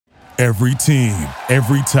Every team,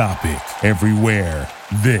 every topic, everywhere.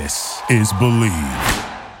 This is Believe.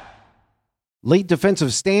 Late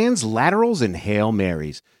defensive stands, laterals, and Hail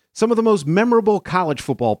Marys. Some of the most memorable college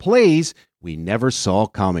football plays we never saw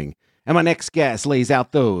coming. And my next guest lays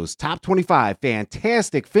out those top 25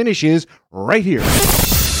 fantastic finishes right here.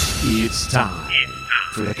 It's time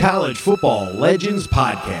for the College Football Legends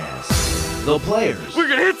Podcast. The players. We're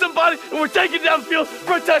going to hit somebody and we're taking downfield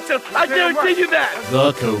for a touchdown. I guarantee you that.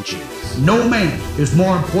 The coaches. No man is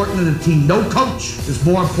more important than the team. No coach is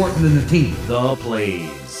more important than the team. The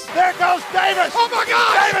plays. There goes Davis. Oh, my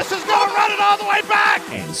God. Davis is going to run it all the way back.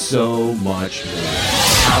 And so much more.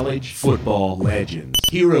 College Football Legends.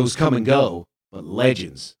 Heroes come and go, but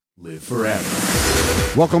legends live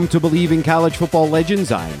forever. Welcome to Believe in College Football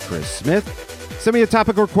Legends. I am Chris Smith. Send me a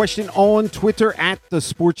topic or question on Twitter at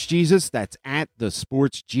 @TheSportsJesus. That's at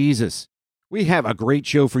 @TheSportsJesus. We have a great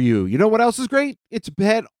show for you. You know what else is great? It's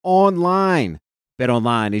Bet Online. Bet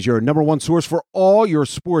Online is your number one source for all your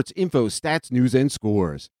sports info, stats, news, and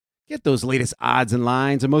scores. Get those latest odds and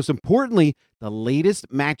lines, and most importantly, the latest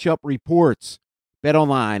matchup reports. Bet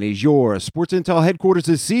Online is your sports intel headquarters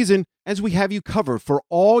this season, as we have you covered for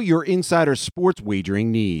all your insider sports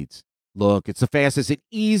wagering needs. Look, it's the fastest and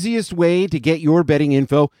easiest way to get your betting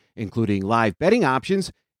info, including live betting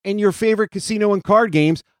options and your favorite casino and card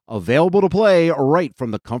games available to play right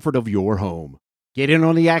from the comfort of your home. Get in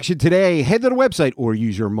on the action today. Head to the website or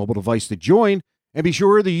use your mobile device to join, and be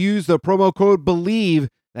sure to use the promo code BELIEVE,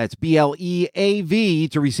 that's BLEAV,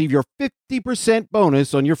 to receive your 50%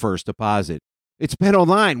 bonus on your first deposit. It's Bet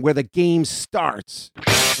Online, where the game starts.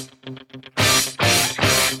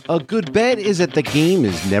 A good bet is that the game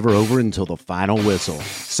is never over until the final whistle.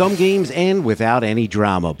 Some games end without any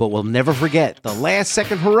drama, but we'll never forget the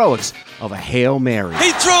last-second heroics of a Hail Mary.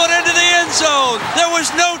 He threw it into the end zone. There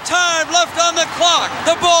was no time left on the clock.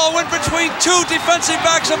 The ball went between two defensive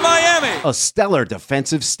backs of Miami. A stellar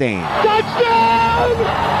defensive stand. Touchdown!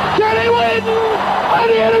 Kenny Witten on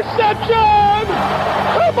the interception!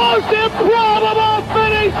 The most improbable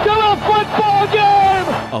finish to a football game!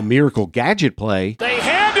 A miracle gadget play. They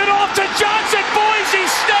hand it off to Johnson. Boise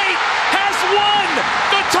State has won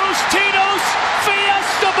the Tostitos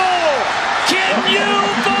Fiesta Bowl. Can you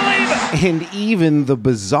believe it? And even the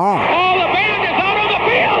bizarre. Oh, the band is out on the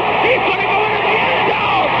field. He's going to go into the end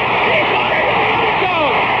zone. He's going into the end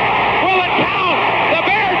zone. Will it count? The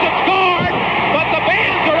Bears have scored, but the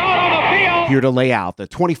bands are out on the field. Here to lay out the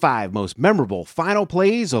 25 most memorable final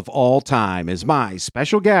plays of all time is my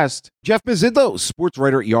special guest, Jeff Mezydlo, sports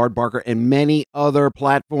writer at Yardbarker and many other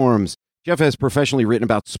platforms. Jeff has professionally written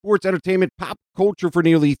about sports, entertainment, pop culture for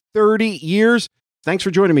nearly 30 years. Thanks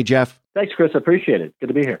for joining me, Jeff. Thanks, Chris. I appreciate it. Good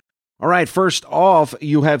to be here. All right, first off,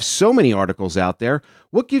 you have so many articles out there.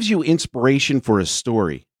 What gives you inspiration for a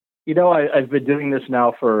story? You know, I've been doing this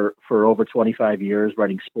now for over 25 years,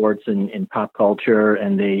 writing sports and pop culture,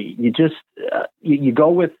 and you go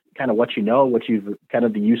with kind of what you know, what you've kind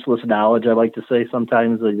of the useless knowledge, I like to say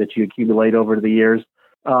sometimes, that you accumulate over the years.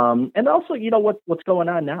 And also, you know, what's going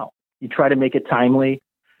on now. You try to make it timely.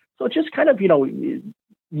 So it's just kind of, you know,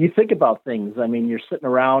 you think about things. I mean, you're sitting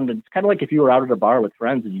around, and it's kind of like if you were out at a bar with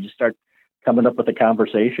friends and you just start coming up with a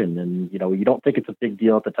conversation, and, you know, you don't think it's a big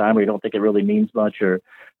deal at the time, or you don't think it really means much,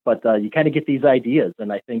 but you kind of get these ideas.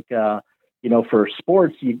 And I think, you know, for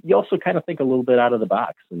sports, you also kind of think a little bit out of the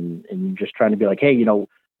box, and you're just trying to be like, hey, you know,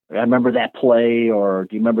 I remember that play, or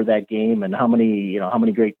do you remember that game? And how many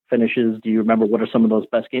great finishes do you remember? What are some of those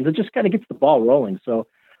best games? It just kind of gets the ball rolling. So,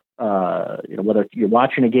 you know, whether you're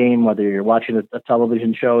watching a game, whether you're watching a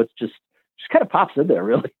television show, it's just kind of pops in there,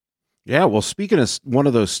 really. Yeah, well, speaking of one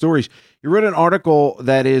of those stories, you wrote an article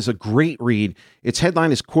that is a great read. Its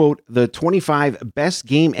headline is, quote, "The 25 Best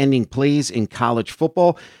Game-Ending Plays in College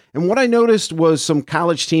Football." And what I noticed was some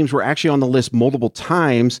college teams were actually on the list multiple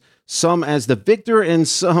times, some as the victor and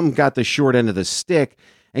some got the short end of the stick.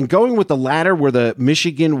 And going with the latter were the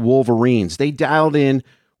Michigan Wolverines. They dialed in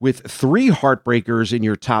with 3 heartbreakers in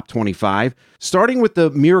your top 25, starting with the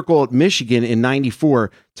miracle at Michigan in '94.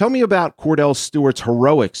 Tell me about Cordell Stewart's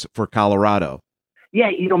heroics for Colorado. Yeah,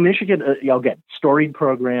 you know, Michigan, again, storied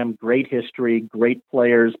program, great history, great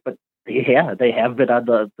players, but yeah, they have been on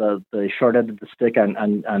the short end of the stick on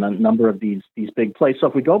a number of these big plays. So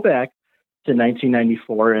if we go back to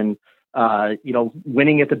 1994, and you know,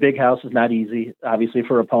 winning at the Big House is not easy, obviously,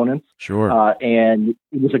 for opponents. Sure. And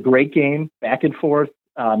it was a great game, back and forth.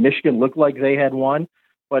 Michigan looked like they had won,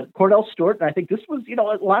 but Cordell Stewart, and I think this was, you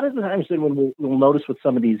know, a lot of the times when we'll notice with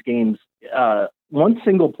some of these games, one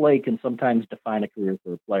single play can sometimes define a career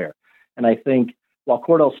for a player. And I think while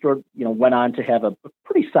Cordell Stewart, you know, went on to have a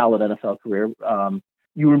pretty solid NFL career,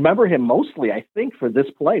 you remember him mostly, I think, for this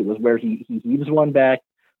play was where he heaves one back,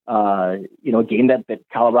 a game that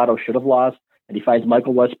Colorado should have lost, and he finds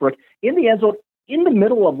Michael Westbrook in the end zone in the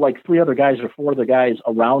middle of like three other guys or four other guys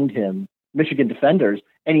around him, Michigan defenders,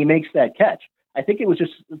 and he makes that catch. I think it was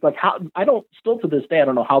just like still to this day, I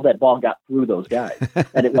don't know how that ball got through those guys.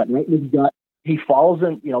 And it went right in his gut. He falls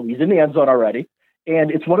in, he's in the end zone already.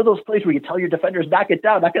 And it's one of those plays where you tell your defenders, knock it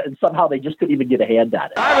down, and somehow they just couldn't even get a hand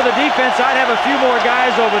on it. If I were the defense, I'd have a few more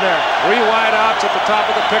guys over there. 3 wide outs at the top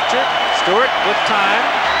of the picture. Stewart with time,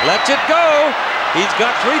 lets it go. He's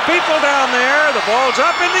got 3 people down there. The ball's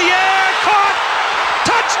up in the air, caught,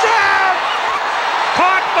 touchdown!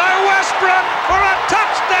 Caught by Westbrook for a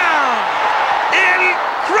touchdown!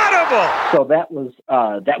 Incredible! So that was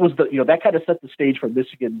that kind of set the stage for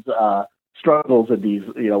Michigan's struggles in these,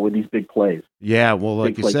 with these big plays. Yeah, well,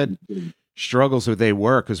 like you said, struggles they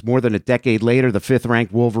were, because more than a decade later, the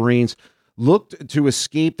 5th-ranked Wolverines looked to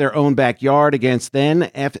escape their own backyard against then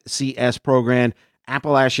FCS program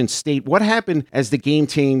Appalachian State. What happened as the game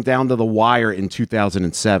came down to the wire in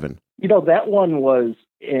 2007? That one was,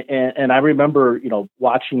 and I remember,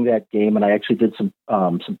 watching that game, and I actually did some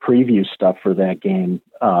preview stuff for that game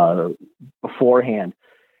beforehand.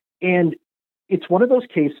 And it's one of those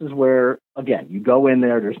cases where, again, you go in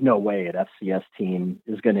there, there's no way an FCS team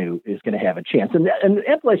is going to have a chance. And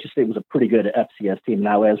Appalachian State was a pretty good FCS team.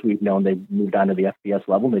 Now, as we've known, they've moved on to the FBS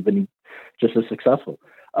level. And they've been just as successful.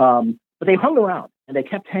 But they hung around, and they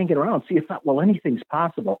kept hanging around. See, if not, well, anything's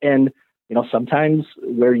possible. And, sometimes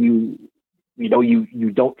where you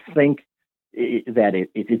don't think that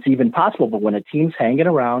it's even possible, but when a team's hanging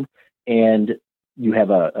around and you have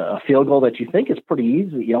a field goal that you think is pretty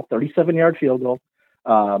easy, 37-yard field goal,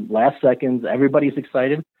 last seconds, everybody's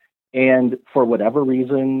excited. And for whatever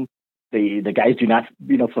reason, the guys do not,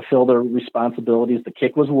 fulfill their responsibilities. The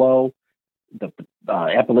kick was low. The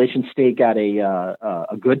Appalachian State got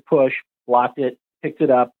a good push, blocked it, picked it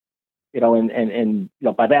up, and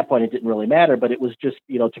by that point it didn't really matter, but it was just,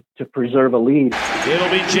 to preserve a lead.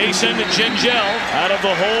 It'll be Jason Gingell out of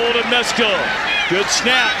the hold of Mezydlo. Good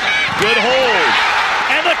snap, good hold,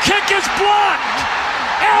 and the kick is blocked.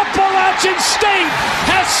 Appalachian State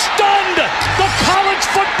has stunned the college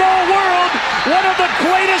football world, one of the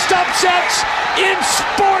greatest upsets in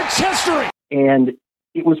sports history. And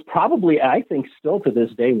it was probably, I think, still to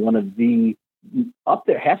this day, one of the up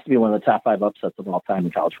there, has to be one of the top 5 upsets of all time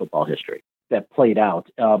in college football history that played out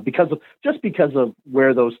because of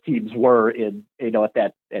where those teams were in, at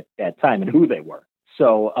that time and who they were.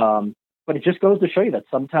 So, but it just goes to show you that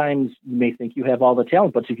sometimes you may think you have all the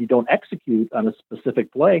talent, but if you don't execute on a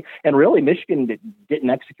specific play, and really Michigan didn't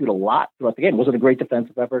execute a lot throughout the game. It wasn't a great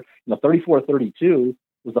defensive effort. 34-32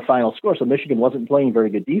 was the final score. So Michigan wasn't playing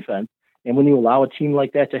very good defense. And when you allow a team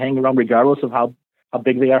like that to hang around, regardless of how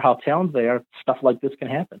big they are, how talented they are, stuff like this can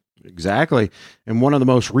happen. Exactly. And one of the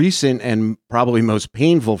most recent and probably most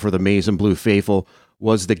painful for the Maize and Blue faithful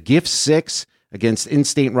was the Gift 6 against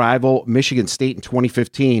in-state rival Michigan State in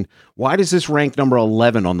 2015. Why does this rank number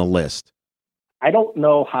 11 on the list? I don't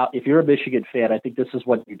know how, if you're a Michigan fan, I think this is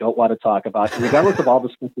what you don't want to talk about, regardless of all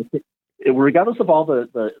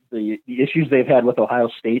the issues they've had with Ohio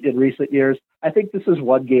State in recent years. I think this is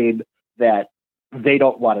one game that they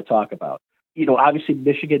don't want to talk about. Obviously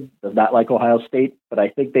Michigan does not like Ohio State, but I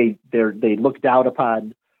think they look down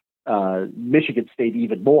upon Michigan State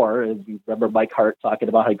even more. And you remember Mike Hart talking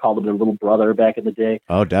about how he called them their little brother back in the day.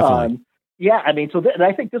 Oh, definitely. And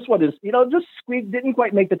I think this one is, just didn't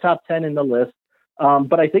quite make the top 10 in the list.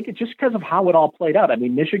 But I think it's just because of how it all played out. I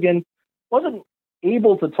mean, Michigan wasn't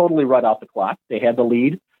able to totally run out the clock. They had the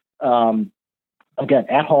lead, again,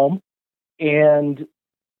 at home. And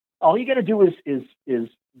all you got to do is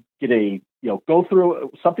get go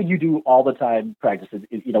through something you do all the time, practice.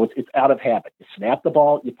 It's out of habit. You snap the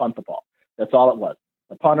ball, you punt the ball. That's all it was.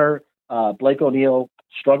 The punter, Blake O'Neill,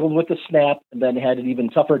 struggled with the snap and then had an even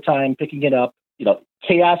tougher time picking it up.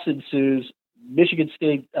 Chaos ensues. Michigan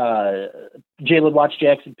State, Jalen Watts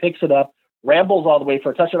Jackson picks it up, rambles all the way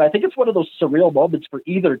for a touchdown. I think it's one of those surreal moments for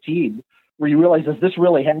either team where you realize, is this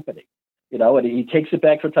really happening? And he takes it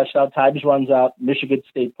back for a touchdown. Times runs out. Michigan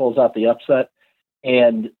State pulls out the upset.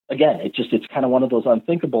 And again, it's kind of one of those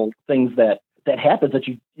unthinkable things that happens that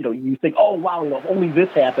you think, oh, wow, if only this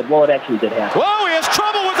happened. Well, it actually did happen. Whoa, he has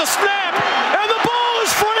trouble with the snap, and the ball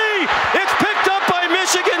is free. It's picked up by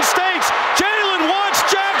Michigan State's Jalen Watts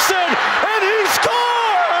Jackson, and he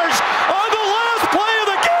scores on the last play of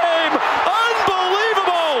the game.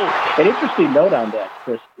 Unbelievable. An interesting note on that,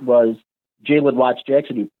 Chris, was Jalen Watts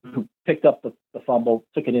Jackson, who picked up the fumble,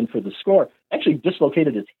 took it in for the score, actually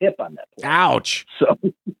dislocated his hip on that play. Ouch. So,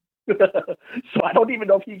 So I don't even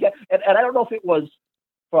know if he got, and I don't know if it was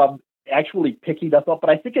from actually picking us up, but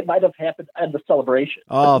I think it might have happened at the celebration.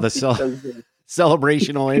 Oh, the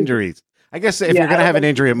celebrational injuries. I guess if you're going to have an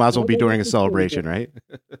injury, it might as well be during a celebration, right?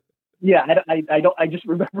 Yeah, I don't. I just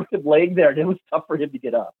remember him laying there, and it was tough for him to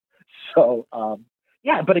get up. So,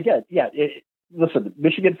 but again, listen,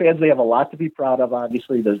 Michigan fans, they have a lot to be proud of.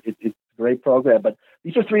 Obviously, it's a great program, but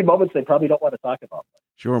these are three moments they probably don't want to talk about.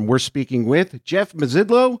 Sure, and we're speaking with Jeff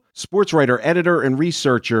Mezydlo, sports writer, editor, and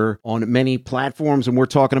researcher on many platforms, and we're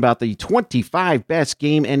talking about the 25 best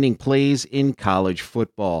game-ending plays in college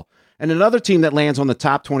football. And another team that lands on the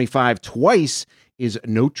top 25 twice is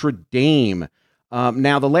Notre Dame.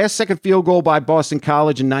 Now, the last-second field goal by Boston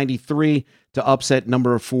College in '93 to upset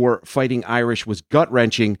number 4 Fighting Irish was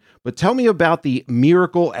gut-wrenching, but tell me about the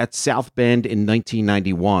miracle at South Bend in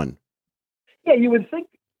 1991. Yeah, you would think,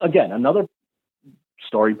 again, another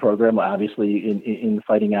story program, obviously, in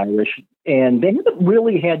Fighting Irish, and they haven't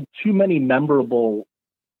really had too many memorable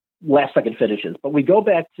last-second finishes. But we go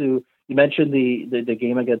back to, you mentioned the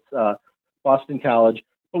game against Boston College,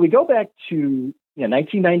 but we go back to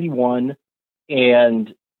 1991,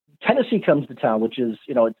 and Tennessee comes to town, which is,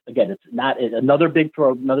 it's not another big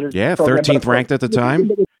program. 13th ranked at the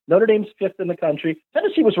time. Notre Dame's 5th in the country.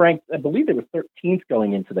 Tennessee was ranked, I believe they were 13th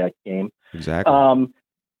going into that game. Exactly.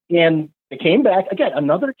 And they came back. Again,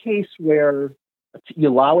 another case where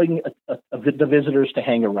you're allowing the visitors to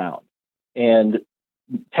hang around. And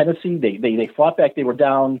Tennessee, they fought back. They were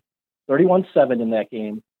down 31-7 in that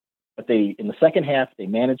game. But in the second half, they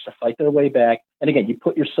managed to fight their way back. And again, you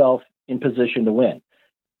put yourself in position to win.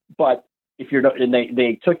 But if you're, and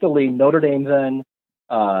they took the lead. Notre Dame then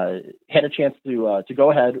had a chance to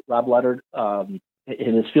go ahead. Rob Leonard, in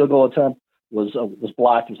his field goal attempt was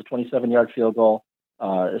blocked. It was a 27-yard field goal.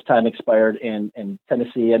 As time expired, and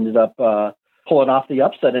Tennessee ended up pulling off the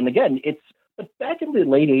upset. And again, but back in the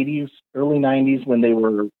late '80s, early '90s, when they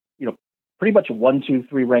were pretty much a 1, 2,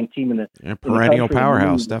 3 ranked team in the perennial country,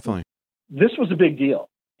 powerhouse, definitely. This was a big deal,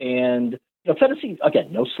 and Tennessee,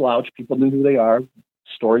 again, no slouch. People knew who they are.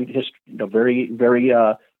 Storied history, very, very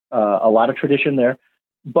a lot of tradition there.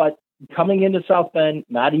 But coming into South Bend,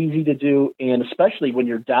 not easy to do, and especially when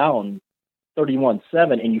you're down 31-7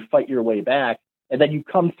 and you fight your way back, and then you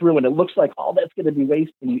come through and it looks like all that's going to be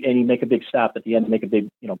wasted, and you make a big stop at the end, make a big,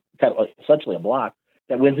 kind of like essentially a block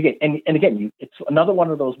that wins the game. And again, it's another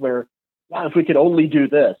one of those where, wow, if we could only do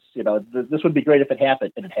this, this would be great if it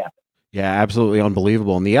happened, and it happened. Yeah, absolutely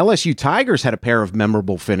unbelievable. And the LSU Tigers had a pair of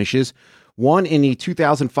memorable finishes. One in the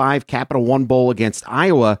 2005 Capital One Bowl against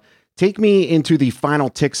Iowa. Take me into the final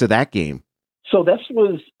ticks of that game. So this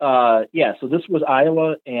was, this was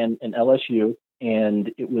Iowa and LSU,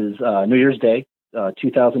 and it was New Year's Day,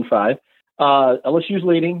 2005. LSU's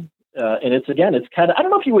leading, and it's kind of, I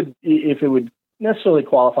don't know if it would necessarily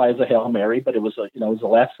qualify as a Hail Mary, but it was it was a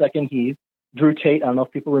last second heave. Drew Tate, I don't know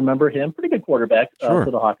if people remember him, pretty good quarterback for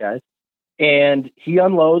the Hawkeyes, and he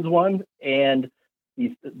unloads one, and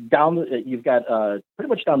he's down. You've got pretty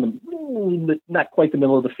much down the, not quite the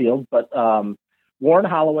middle of the field, but Warren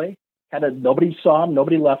Holloway, kind of nobody saw him,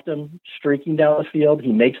 nobody left him, streaking down the field.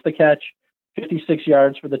 He makes the catch, 56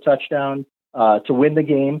 yards for the touchdown to win the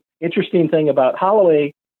game. Interesting thing about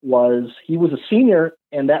Holloway was he was a senior,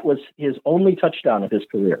 and that was his only touchdown of his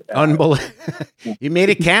career. Unbelievable. He made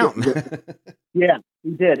it count. Yeah,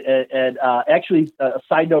 he did. And actually, a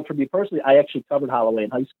side note for me personally, I actually covered Holloway in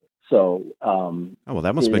high school. So,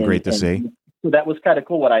 that must have been great to see. So that was kind of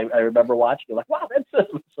cool. What I remember watching, like, wow, that's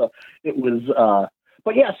it. So it was,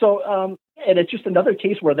 but yeah. So, and it's just another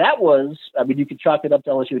case where that was. I mean, you could chalk it up to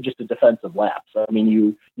LSU just a defensive lapse. I mean,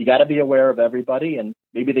 you got to be aware of everybody, and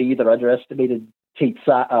maybe they either underestimated Tate's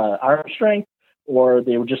arm strength, or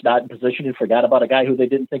they were just not in position and forgot about a guy who they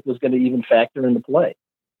didn't think was going to even factor into play.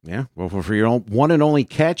 Yeah, well, for your one and only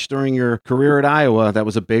catch during your career at Iowa, that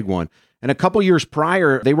was a big one. And a couple years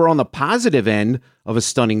prior, they were on the positive end of a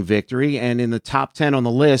stunning victory and in the top 10 on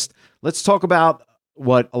the list. Let's talk about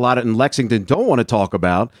what a lot in Lexington don't want to talk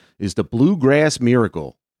about, is the Bluegrass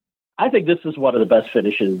Miracle. I think this is one of the best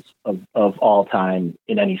finishes of all time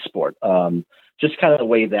in any sport. Just kind of the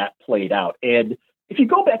way that played out. And if you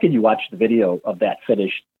go back and you watch the video of that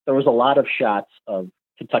finish, there was a lot of shots of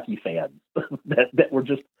Kentucky fans that were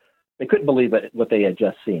just, they couldn't believe what they had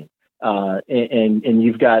just seen. And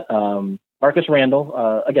you've got Marcus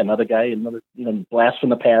Randall, again, another guy, another blast from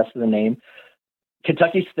the past in the name.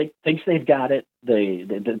 Kentucky thinks they've got it,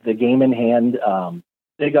 the game in hand,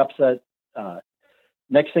 big upset.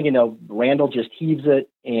 Next thing you know, Randall just heaves it,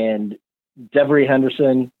 and Devery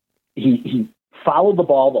Henderson, he followed the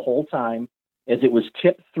ball the whole time as it was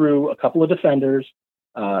tipped through a couple of defenders,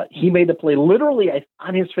 He made the play literally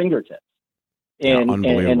on his fingertips, and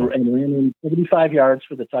ran in 75 yards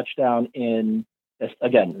for the touchdown. And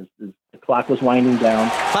again, the clock was winding down.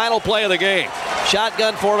 Final play of the game.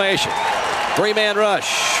 Shotgun formation. 3-man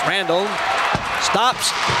rush. Randall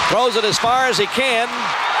stops, throws it as far as he can.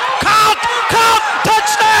 Caught!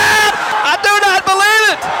 Touchdown! I do not believe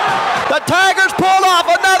it! The Tigers pulled off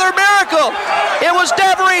another miracle. It was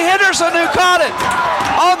Devery Henderson who caught it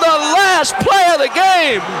on the last play of the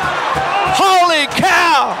game. Holy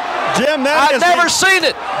cow! Jim, I've never seen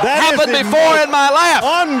it happen before in my life.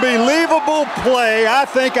 Unbelievable play I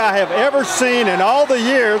think I have ever seen in all the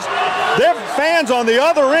years. Their fans on the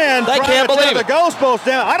other end they can't believe the goalpost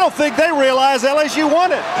down. I don't think they realize LSU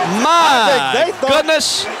won it. My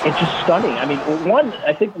goodness. It's just stunning. I mean,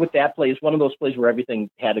 I think with that play is one of those plays where everything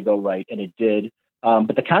had to go right, and it did.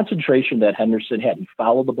 But the concentration that Henderson had, he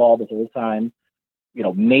followed the ball the whole time.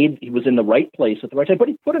 He was in the right place at the right time, but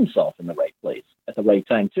he put himself in the right place at the right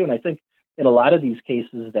time too. And I think in a lot of these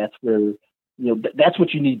cases, that's where, that's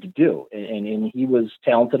what you need to do. And he was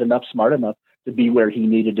talented enough, smart enough to be where he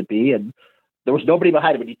needed to be. And there was nobody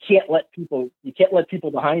behind him, but you can't let people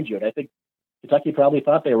behind you. And I think Kentucky probably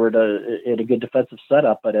thought they were in a good defensive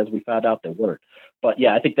setup, but as we found out, they weren't. But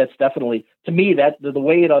yeah, I think that's definitely, to me, that the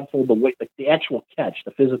way it unfolded, the actual catch,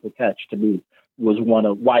 the physical catch, to me was one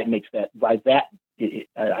of why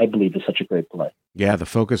I believe is such a great play. Yeah, the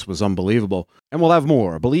focus was unbelievable. And we'll have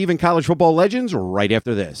more Believe in College Football Legends right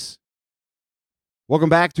after this. Welcome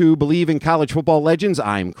back to Believe in College Football Legends.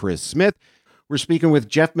 I'm Chris Smith. We're speaking with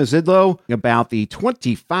Jeff Mezydlo about the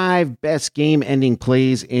 25 best game-ending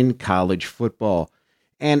plays in college football.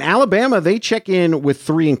 And Alabama, they check in with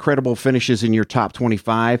 3 incredible finishes in your top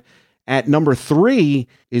 25. At number 3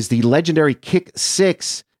 is the legendary kick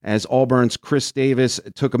 6, as Auburn's Chris Davis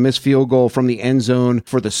took a missed field goal from the end zone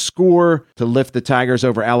for the score to lift the Tigers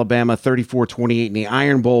over Alabama 34-28 in the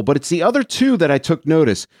Iron Bowl. But it's the other 2 that I took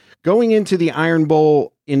notice. Going into the Iron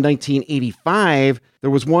Bowl in 1985, there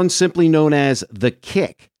was one simply known as the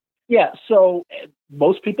kick. Yeah, so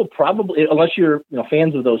most people probably, unless you're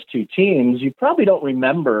fans of those 2 teams, you probably don't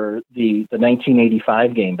remember the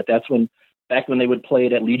 1985 game, but that's back when they would play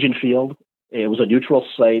it at Legion Field. It was a neutral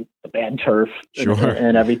site, a bad turf,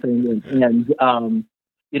 and everything. And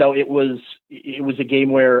it was a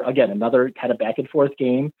game where, again, another kind of back and forth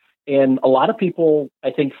game. And a lot of people,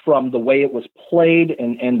 I think, from the way it was played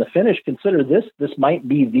and the finish, consider this might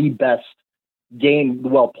be the best game,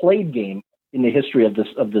 well-played game in the history of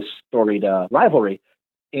this storied rivalry.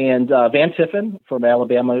 And Van Tiffen from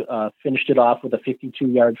Alabama finished it off with a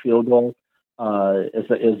 52-yard field goal as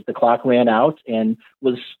the clock ran out, and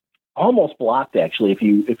was almost blocked, actually. If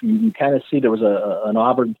you kind of see, there was an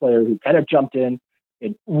Auburn player who kind of jumped in.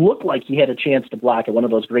 It looked like he had a chance to block it, one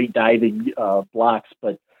of those great diving blocks,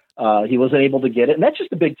 but he wasn't able to get it. And that's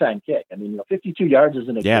just a big time kick. I mean, 52 yards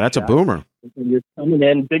isn't a that's shot. A boomer. And you're coming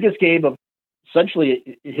in, biggest game of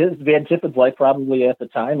essentially his Van Tiffen's life probably at the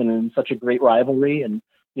time, and in such a great rivalry, and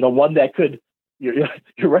one that could your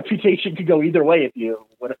reputation could go either way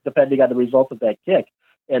depending on the result of that kick.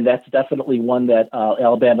 And that's definitely one that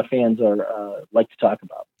Alabama fans are like to talk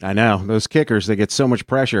about. I know. Those kickers, they get so much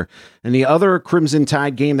pressure. And the other Crimson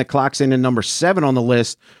Tide game that clocks in at number 7 on the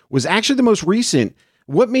list was actually the most recent.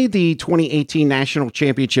 What made the 2018 National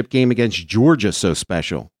Championship game against Georgia so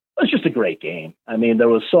special? It was just a great game. I mean, there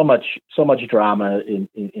was so much drama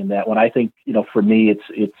in that one. I think, for me,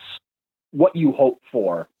 it's what you hope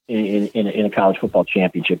for in a college football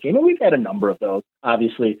championship game. And we've had a number of those,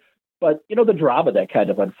 obviously. But, the drama that kind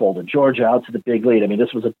of unfolded, Georgia out to the big lead. I mean,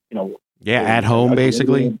 this was at home,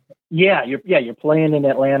 basically. Yeah, you're playing in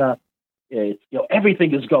Atlanta. It's,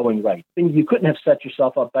 everything is going right. You couldn't have set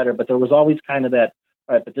yourself up better, but there was always kind of that,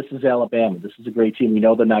 all right, but this is Alabama. This is a great team. We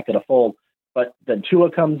know they're not going to fold. But then Tua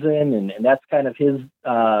comes in, and that's kind of his,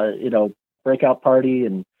 breakout party,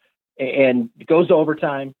 and it goes to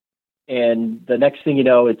overtime. And the next thing you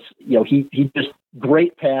know, it's, he just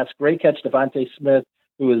great pass, great catch, Devontae Smith,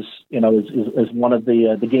 who is one of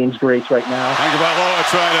the game's greats right now. Tagovailoa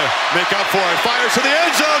trying to make up for it. Fires to the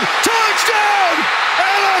end zone. Touchdown!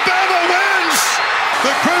 Alabama wins!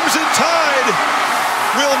 The Crimson Tide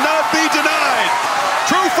will not be denied.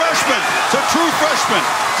 True freshman to true freshman.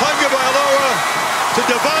 Tagovailoa to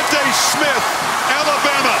Devontae Smith.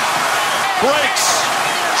 Alabama breaks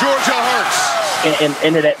Georgia hearts.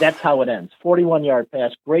 And that's how it ends. 41-yard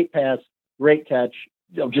pass, great catch.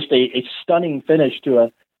 Just a stunning finish to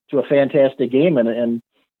a fantastic game and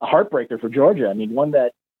a heartbreaker for Georgia. I mean, one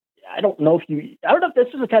that I don't know if this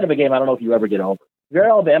is a kind of a game I don't know if you ever get over. If you're an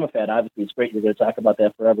Alabama fan, obviously it's great. You're going to talk about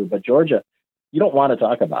that forever. But Georgia, you don't want to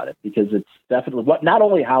talk about it because it's definitely not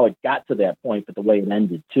only how it got to that point, but the way it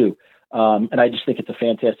ended too. And I just think it's a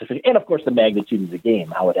fantastic, and of course the magnitude of the game,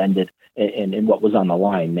 how it ended and what was on the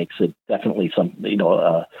line makes it definitely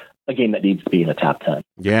a game that needs to be in the top 10.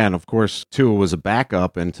 Yeah. And of course Tua was a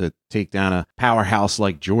backup, and to take down a powerhouse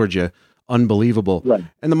like Georgia, unbelievable. Right.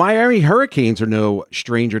 And the Miami Hurricanes are no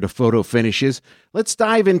stranger to photo finishes. Let's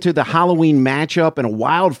dive into the Halloween matchup and a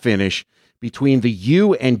wild finish between the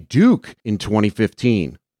U and Duke in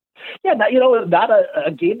 2015. Yeah, not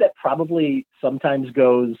a game that probably sometimes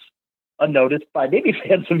goes unnoticed by maybe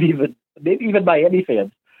fans of maybe even Miami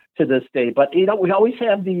fans to this day. But we always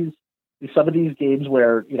have some of these games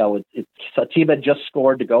where it's a team that just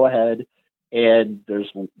scored to go ahead, and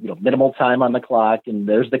there's minimal time on the clock, and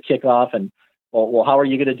there's the kickoff, and well, how are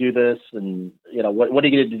you going to do this? And what are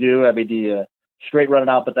you going to do? I mean, do you straight run it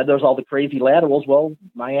out? But then there's all the crazy laterals. Well,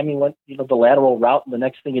 Miami went the lateral route, and the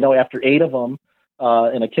next thing after 8 of them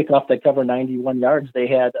in a kickoff that covered 91 yards, they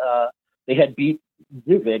had beat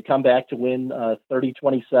Duke. They had come back to win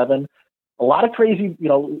 30-27. A lot of crazy,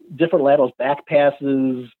 different laterals, back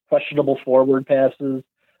passes, questionable forward passes.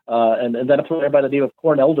 And then a player by the name of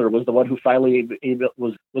Corn Elder was the one who finally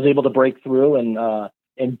was able to break through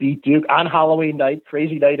and beat Duke on Halloween night,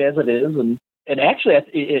 crazy night as it is. And actually,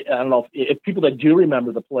 I don't know if people that do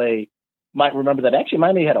remember the play might remember that actually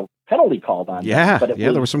Miami had a penalty called on. Yeah,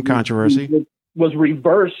 there was some controversy. It was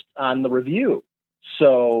reversed on the review.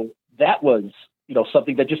 So that was,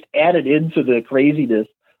 something that just added into the craziness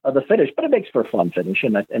of the finish, but it makes for a fun finish.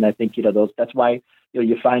 And I think, that's why,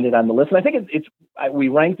 you find it on the list. And I think we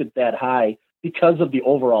ranked it that high because of the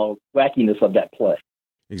overall wackiness of that play.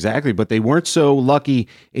 Exactly. But they weren't so lucky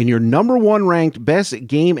in your number 1 ranked best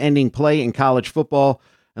game ending play in college football.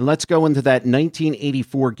 And let's go into that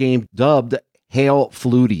 1984 game dubbed Hail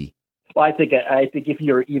Flutie. Well, I think if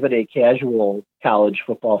you're even a casual college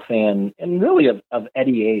football fan, and really of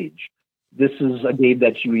any age, this is a game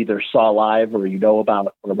that you either saw live or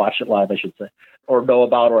about, or watched it live, I should say, or know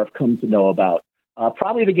about or have come to know about.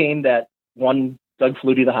 Probably the game that won Doug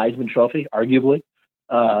Flutie the Heisman Trophy, arguably.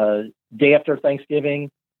 Day after Thanksgiving,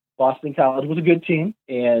 Boston College was a good team,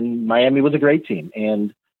 and Miami was a great team.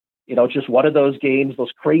 And, just one of those games,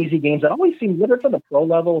 those crazy games that always seem whether for the pro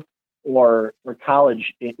level or for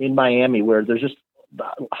college in Miami, where there's just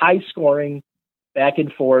high scoring back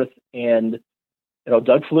and forth. And,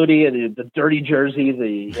 Doug Flutie and the dirty jersey,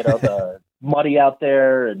 the muddy out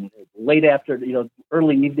there, and late after,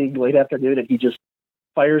 early evening, late afternoon, and he just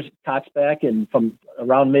fires, cocks back and from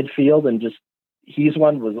around midfield and just he's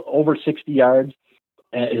one was over 60 yards.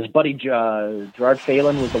 His buddy Gerard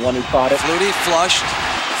Phelan was the one who caught it. Flutie flushed,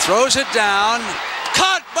 throws it down,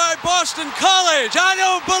 caught by Boston College. I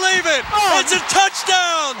don't believe it. It's a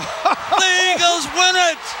touchdown. The Eagles win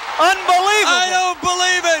it. Unbelievable. I don't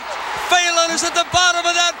believe it. Phelan is at the bottom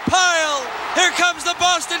of that pile. Here comes the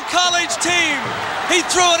Boston College team. He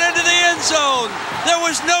threw it into the end zone. There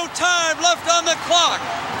was no time left on the clock.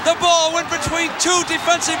 The ball went between 2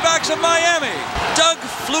 defensive backs of Miami. Doug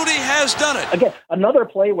Flutie has done it. Again, another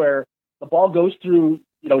play where the ball goes through,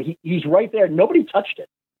 he's right there. Nobody touched it.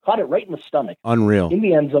 Caught it right in the stomach. Unreal. In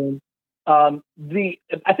the end zone. I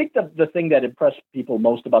think the thing that impressed people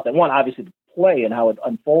most about that, one, obviously the play and how it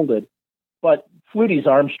unfolded, but Flutie's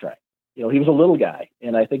arm strength. He was a little guy,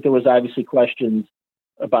 and I think there was obviously questions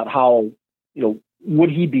about how,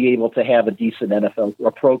 would he be able to have a decent NFL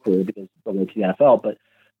or pro career because of the NFL.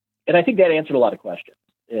 And I think that answered a lot of questions.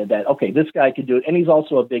 That, okay, this guy could do it, and he's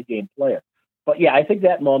also a big game player. But yeah, I think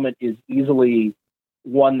that moment is easily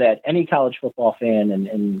one that any college football fan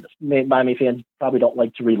and Miami fans probably don't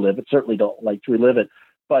like to relive it, certainly don't like to relive it.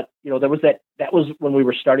 But, there was that was when we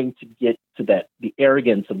were starting to get to the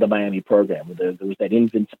arrogance of the Miami program. There was that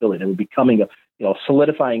invincibility. They were becoming,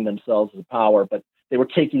 solidifying themselves as a power, but they were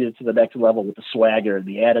taking it to the next level with the swagger and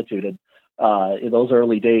the attitude. And in those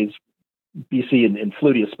early days, BC and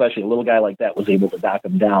Flutie, especially, a little guy like that was able to knock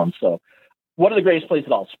them down. So one of the greatest plays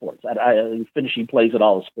in all sports. Finishing plays in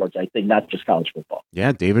all sports, I think, not just college football.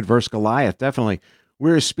 Yeah, David versus Goliath, definitely.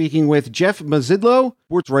 We're speaking with Jeff Mezydlo,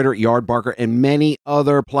 sports writer at Yardbarker, and many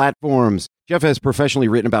other platforms. Jeff has professionally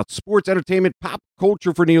written about sports, entertainment, pop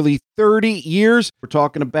culture for nearly 30 years. We're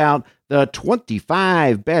talking about the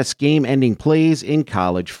 25 best game-ending plays in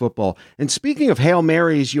college football. And speaking of Hail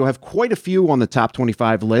Marys, you'll have quite a few on the top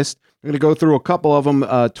 25 list. I'm going to go through a couple of them.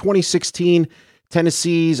 2016,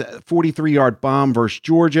 Tennessee's 43-yard bomb versus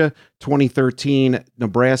Georgia. 2013,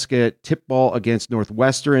 Nebraska tip ball against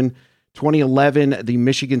Northwestern. 2011, the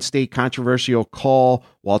Michigan State controversial call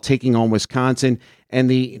while taking on Wisconsin, and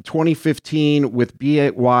the 2015 with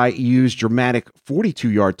BYU's dramatic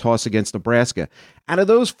 42-yard toss against Nebraska. Out of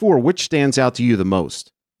those four, which stands out to you the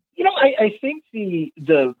most? I think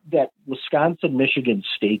that Wisconsin-Michigan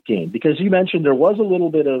State game, because you mentioned there was a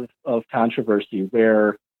little bit of controversy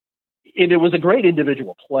where it was a great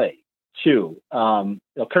individual play too.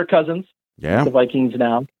 Kirk Cousins, the Vikings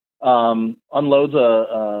now, unloads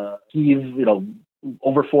a heave,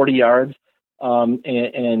 over 40 yards,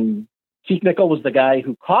 and Keith Nickel was the guy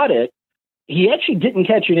who caught it. He actually didn't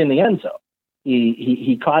catch it in the end zone.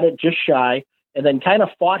 He caught it just shy, and then kind of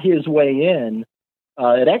fought his way in.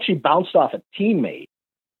 It actually bounced off a teammate,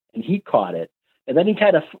 and he caught it. And then he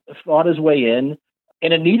kind of fought his way in,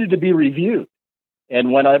 and it needed to be reviewed.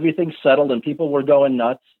 And when everything settled and people were going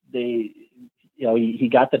nuts, he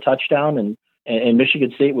got the touchdown, and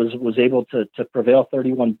Michigan State was able to prevail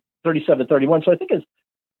 37-31. So I think as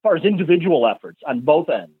far as individual efforts on both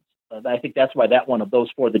ends, I think that's why that one of those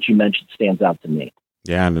four that you mentioned stands out to me.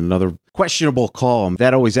 Yeah, and another questionable call.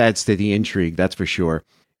 That always adds to the intrigue, that's for sure.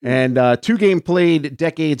 And two games played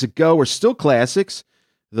decades ago are still classics.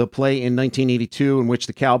 The play in 1982 in which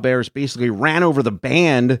the Cal Bears basically ran over the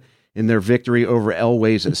band in their victory over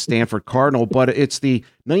Elway's Stanford Cardinal. But it's the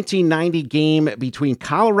 1990 game between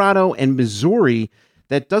Colorado and Missouri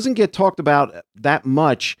that doesn't get talked about that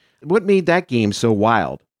much. What made that game so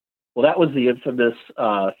wild? Well, that was the infamous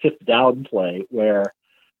fifth down play where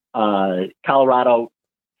Colorado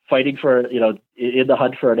fighting for, in the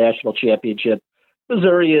hunt for a national championship.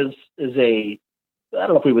 Missouri is a, I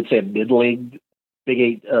don't know if we would say a middling Big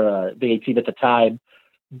Eight team at the time,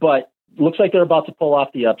 but looks like they're about to pull off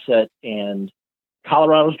the upset, and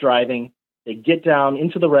Colorado's driving. They get down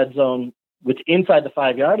into the red zone inside the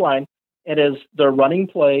 5-yard line, and as they're running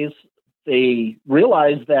plays, they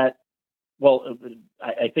realize that, well,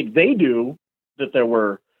 I think they do, that they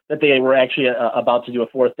were actually about to do a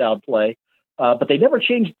fourth down play, but they never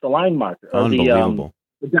changed the line marker or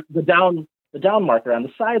the down marker on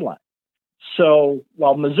the sideline. So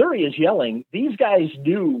while Missouri is yelling, these guys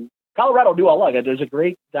Colorado knew all along. There's a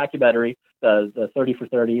great documentary, the 30 for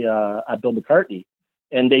 30 on Bill McCartney,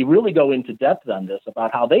 and they really go into depth on this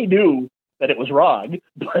about how they knew that it was wrong,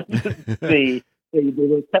 but they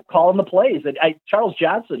kept calling the plays. And Charles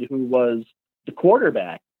Johnson, who was the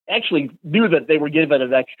quarterback, actually knew that they were given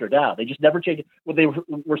an extra down. They just never changed it. Well, they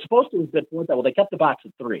were supposed to have been fourth down. Well, they kept the box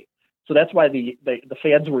at 3. So that's why the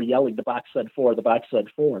fans were yelling, the box said 4, the box said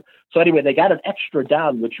 4. So anyway, they got an extra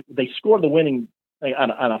down, which they scored the winning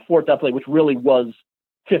on a fourth down play, which really was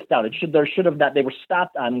fifth down. There should have not. They were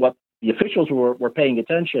stopped on what the officials were paying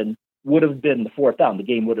attention would have been the fourth down. The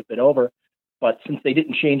game would have been over. But since they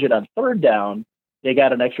didn't change it on third down, they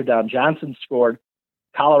got an extra down. Johnson scored.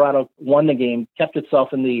 Colorado won the game, kept itself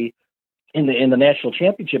in the national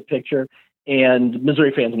championship picture, and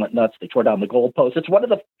Missouri fans went nuts. They tore down the goalpost. It's one of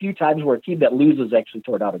the few times where a team that loses actually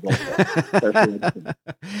tore down a goalpost.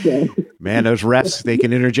 Man, those refs, they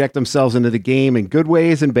can interject themselves into the game in good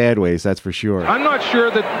ways and bad ways, that's for sure. I'm not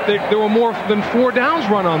sure that there were more than 4 downs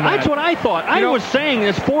run on that. That's what I thought. I was saying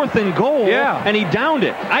it's 4th and goal, and he downed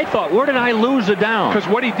it. I thought, where did I lose a down? Because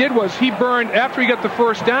what he did was he burned, after he got the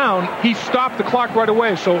first down, he stopped the clock right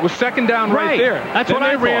away. So it was second down right there. That's then what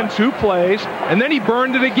I thought. They ran 2 plays, and then he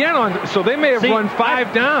burned it again so they may have run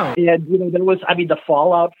 5 down. And, there was, the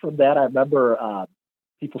fallout from that, I remember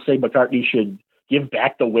people say McCartney should give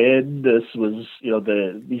back the win. This was,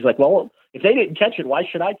 he's like, well, if they didn't catch it, why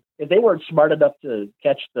should I? If they weren't smart enough to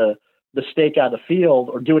catch the stake on the field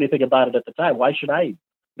or do anything about it at the time, why should I?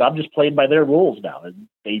 I'm just playing by their rules now, and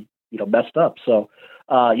they, messed up. So,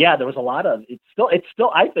 there was a lot of, it's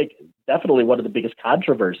still, I think, definitely one of the biggest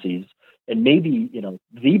controversies, and maybe,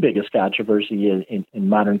 the biggest controversy in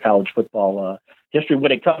modern college football history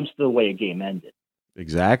when it comes to the way a game ended.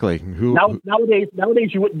 Exactly. Nowadays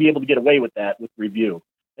you wouldn't be able to get away with that with review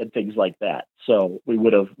and things like that. So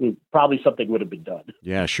probably something would have been done.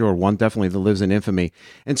 Yeah, sure. One definitely that lives in infamy.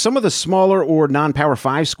 And some of the smaller or non-Power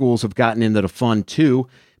 5 schools have gotten into the fun too.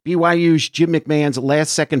 BYU's Jim McMahon's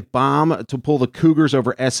last-second bomb to pull the Cougars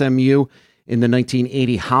over SMU in the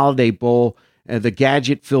 1980 Holiday Bowl. The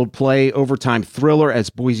gadget-filled play, overtime thriller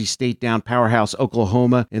as Boise State down powerhouse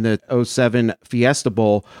Oklahoma in the 2007 Fiesta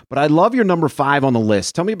Bowl. But I love your number 5 on the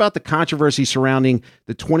list. Tell me about the controversy surrounding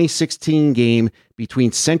the 2016 game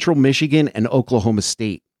between Central Michigan and Oklahoma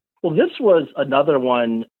State. Well, this was another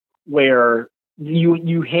one where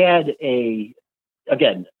you had you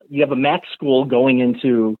have a MAC school going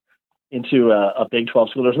into a Big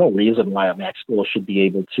 12 school. There's no reason why a MAC school should be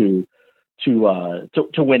able to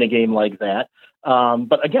win a game like that.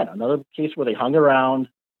 But again, another case where they hung around,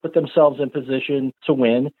 put themselves in position to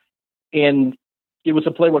win. And it was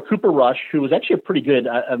a play where Cooper Rush, who was actually a pretty good,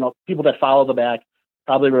 I know people that follow the back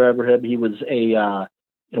probably remember him. He was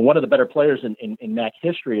one of the better players in MAC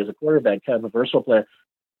history as a quarterback, kind of a versatile player.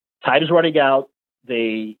 Tide is running out.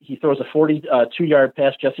 He throws a 42-yard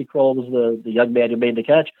pass. Jesse Kroll was the young man who made the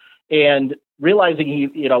catch, and realizing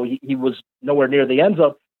he was nowhere near the end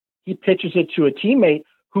zone, he pitches it to a teammate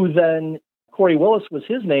who then, Corey Willis was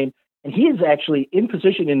his name, and he is actually in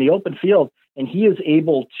position in the open field, and he is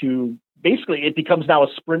able to basically, it becomes now a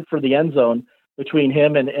sprint for the end zone between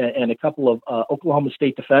him and a couple of Oklahoma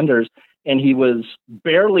State defenders, and he was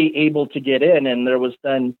barely able to get in, and there was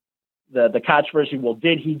then the controversy, well,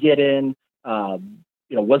 did he get in?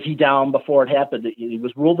 Was he down before it happened? He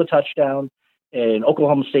was ruled a touchdown, and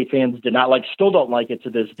Oklahoma State fans still don't like it to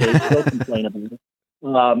this day, still complain about it.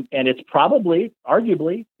 And it's probably,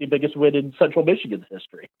 arguably, the biggest win in Central Michigan's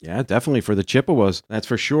history. Yeah, definitely for the Chippewas, that's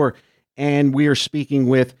for sure. And we are speaking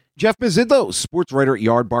with Jeff Mezydlo, sports writer at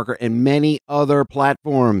Yardbarker and many other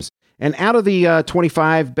platforms. And out of the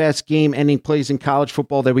 25 best game-ending plays in college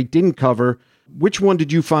football that we didn't cover, which one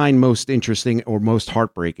did you find most interesting or most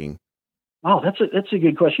heartbreaking? Oh, that's a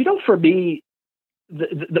good question. For me,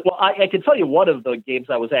 I can tell you one of the games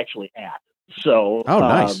I was actually at. So,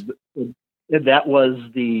 nice. That was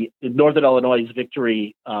the Northern Illinois'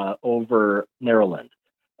 victory over Maryland.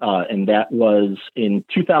 And that was in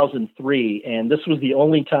 2003. And this was the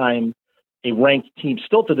only time a ranked team,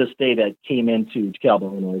 still to this day, that came into DeKalb,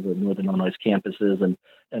 Illinois, where Northern Illinois' campus is.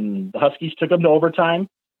 And the Huskies took them to overtime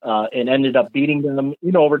and ended up beating them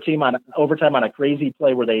in overtime on a crazy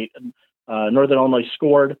play where Northern Illinois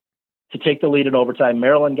scored to take the lead in overtime.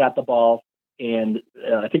 Maryland got the ball, and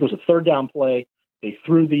I think it was a third down play. They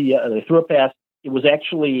threw a pass. It was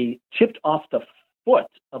actually tipped off the foot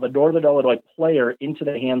of a Northern Illinois player into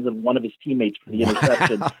the hands of one of his teammates for the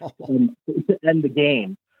interception to end the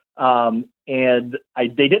game. And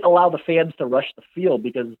they didn't allow the fans to rush the field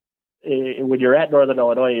because when you're at Northern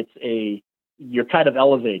Illinois, you're kind of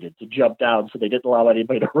elevated to jump down, so they didn't allow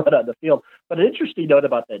anybody to run on the field. But an interesting note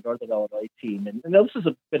about that Northern Illinois team, and this is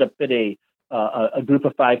a group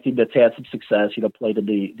of five team that's had some success, played in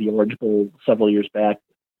the Orange Bowl several years back.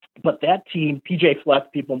 But that team, PJ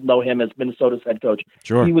Fleck, people know him as Minnesota's head coach.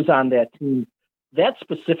 Sure. He was on that team. That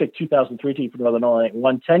specific 2003 team for Northern Illinois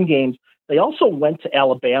won 10 games. They also went to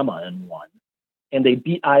Alabama and won, and they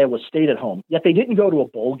beat Iowa State at home. Yet they didn't go to a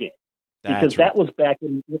bowl game because that was back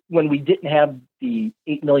when we didn't have the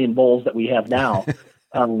 8 million bowls that we have now.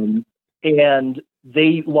 And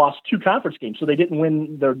they lost 2 conference games, so they didn't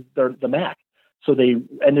win the MAC. So they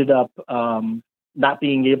ended up not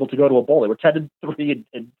being able to go to a bowl. They were 10-3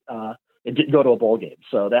 and didn't go to a bowl game.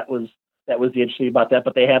 So that was the interesting about that.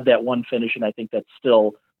 But they have that one finish, and I think that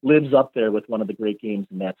still lives up there with one of the great games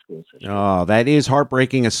in that school's history. Oh, that is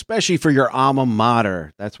heartbreaking, especially for your alma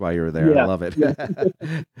mater. That's why you were there. Yeah. I love it. Yeah.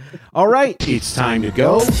 All right, it's time to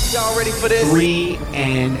go. Y'all ready for this? 3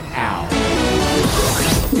 and out.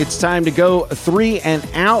 It's time to go 3 and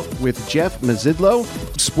out with Jeff Mezydlo,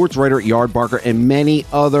 sports writer at Yardbarker and many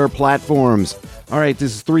other platforms. All right,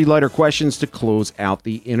 this is 3 lighter questions to close out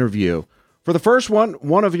the interview. For the first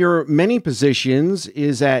one of your many positions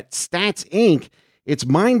is at Stats Inc. It's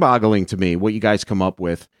mind-boggling to me what you guys come up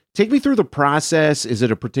with. Take me through the process. Is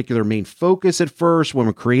it a particular main focus at first when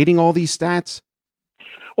we're creating all these stats?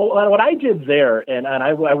 Well, what I did there, and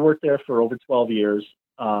I worked there for over 12 years,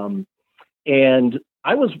 and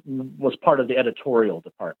I was part of the editorial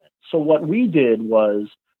department. So what we did was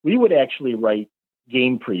we would actually write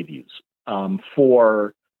game previews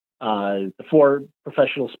for the 4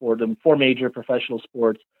 professional sports, 4 major professional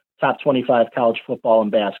sports, top 25 college football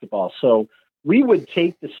and basketball. So we would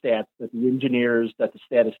take the stats that the engineers, that the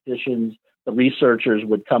statisticians, the researchers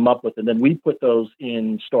would come up with, and then we put those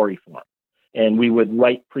in story form. And we would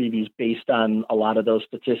write previews based on a lot of those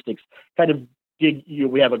statistics.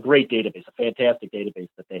 We have a great database, a fantastic database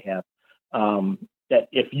that they have. That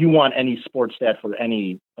if you want any sports stat for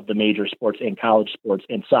any of the major sports and college sports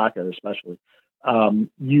and soccer especially,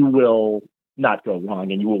 you will not go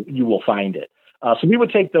wrong, and you will find it. So we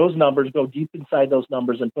would take those numbers, go deep inside those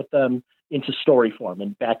numbers, and put them into story form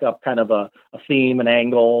and back up kind of a theme, an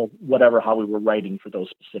angle, whatever, how we were writing for those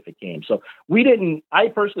specific games. So I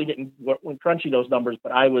personally didn't when crunching those numbers,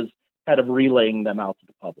 but I was kind of relaying them out to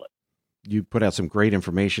the public. You put out some great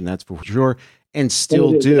information, that's for sure, and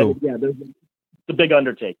still do. Yeah, it's a big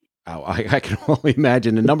undertaking. Oh, I can only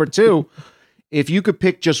imagine. And number 2, if you could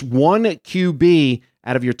pick just one QB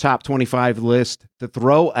out of your top 25 list to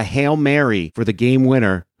throw a Hail Mary for the game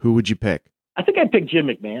winner, who would you pick? I think I'd pick Jim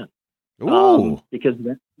McMahon. Because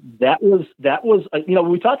that was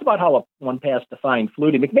we talked about how one pass defined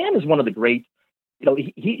Flutie. McMahon is one of the great,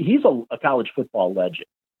 he's a college football legend.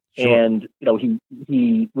 Sure. And,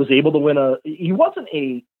 he was able to win he wasn't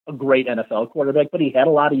a great NFL quarterback, but he had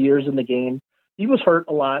a lot of years in the game. He was hurt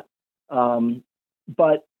a lot.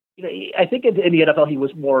 But, I think in the NFL,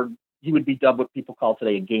 he would be dubbed what people call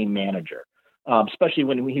today a game manager, especially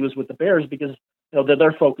when he was with the Bears, because,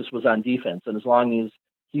 their focus was on defense. And as long as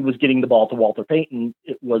he was getting the ball to Walter Payton,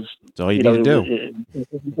 it was, that's all you need to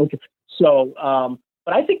do. So,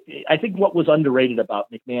 but I think what was underrated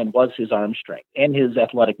about McMahon was his arm strength and his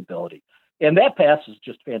athletic ability. And that pass is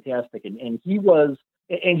just fantastic. And he was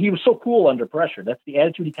so cool under pressure. That's the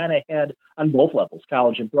attitude he kind of had on both levels,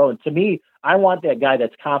 college and pro. And to me, I want that guy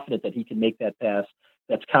that's confident that he can make that pass,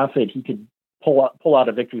 that's confident he could pull out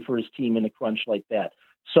a victory for his team in a crunch like that.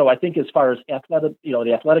 So I think as far as the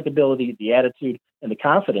athletic ability, the attitude, and the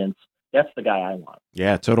confidence, that's the guy I want.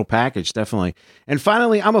 Yeah, total package, definitely. And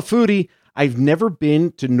finally, I'm a foodie. I've never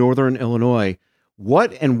been to Northern Illinois.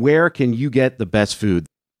 What and where can you get the best food?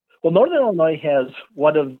 Well, Northern Illinois has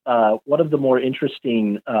one of the more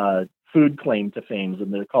interesting food claim to fame,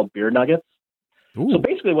 and they're called beer nuggets. Ooh. So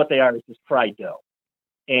basically what they are is just fried dough.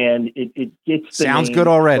 And it gets sounds good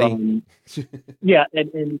already. Yeah,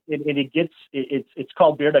 and it's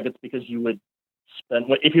called beer nuggets because you would spend,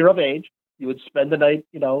 if you're of age, you would spend the night,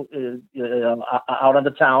 out on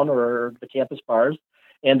the town or the campus bars,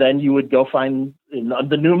 and then you would go find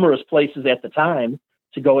the numerous places at the time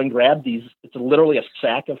to go and grab these. It's literally a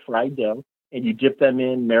sack of fried dough, and you dip them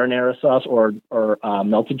in marinara sauce or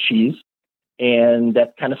melted cheese, and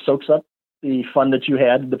that kind of soaks up the fun that you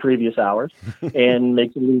had the previous hours and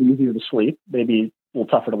makes it a little easier to sleep, maybe a little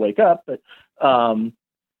tougher to wake up. But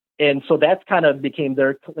and so that kind of became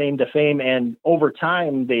their claim to fame. And over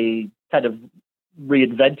time, they kind of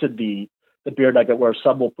reinvented the beer nugget, where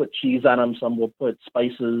some will put cheese on them, some will put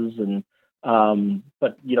spices. And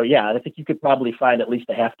but I think you could probably find at least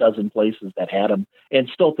a half dozen places that had them, and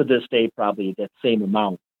still to this day, probably that same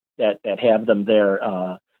amount that have them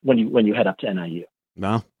there when you head up to NIU.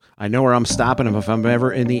 Well, I know where I'm stopping them if I'm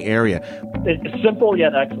ever in the area. It's simple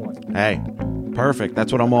yet excellent. Hey, perfect.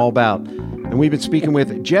 That's what I'm all about. And we've been speaking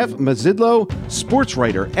with Jeff Mezydlo, sports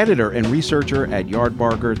writer, editor, and researcher at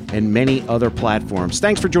Yardbarker and many other platforms.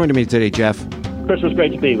 Thanks for joining me today, Jeff. Chris, it was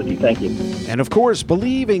great to be with you. Thank you. And of course,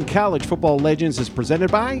 Believe in College Football Legends is presented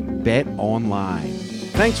by Bet Online.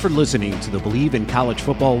 Thanks for listening to the Believe in College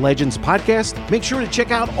Football Legends podcast. Make sure to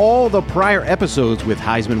check out all the prior episodes with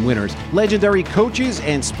Heisman winners, legendary coaches,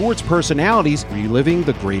 and sports personalities reliving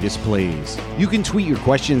the greatest plays. You can tweet your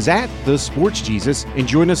questions at The Sports Jesus and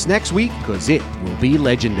join us next week because it will be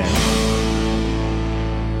legendary.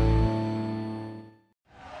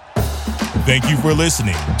 Thank you for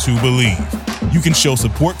listening to Believe. You can show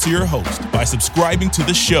support to your host by subscribing to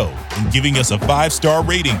the show and giving us a 5-star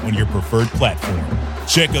rating on your preferred platform.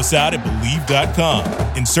 Check us out at Believe.com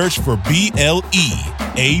and search for BLEAV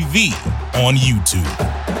on YouTube.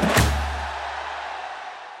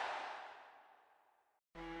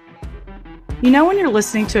 You know when you're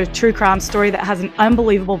listening to a true crime story that has an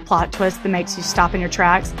unbelievable plot twist that makes you stop in your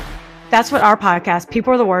tracks? That's what our podcast,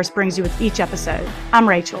 People Are the Worst, brings you with each episode. I'm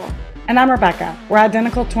Rachel. And I'm Rebecca. We're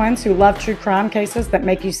identical twins who love true crime cases that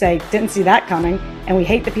make you say, didn't see that coming, and we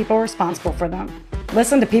hate the people responsible for them.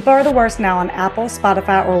 Listen to People Are the Worst now on Apple,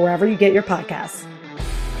 Spotify, or wherever you get your podcasts.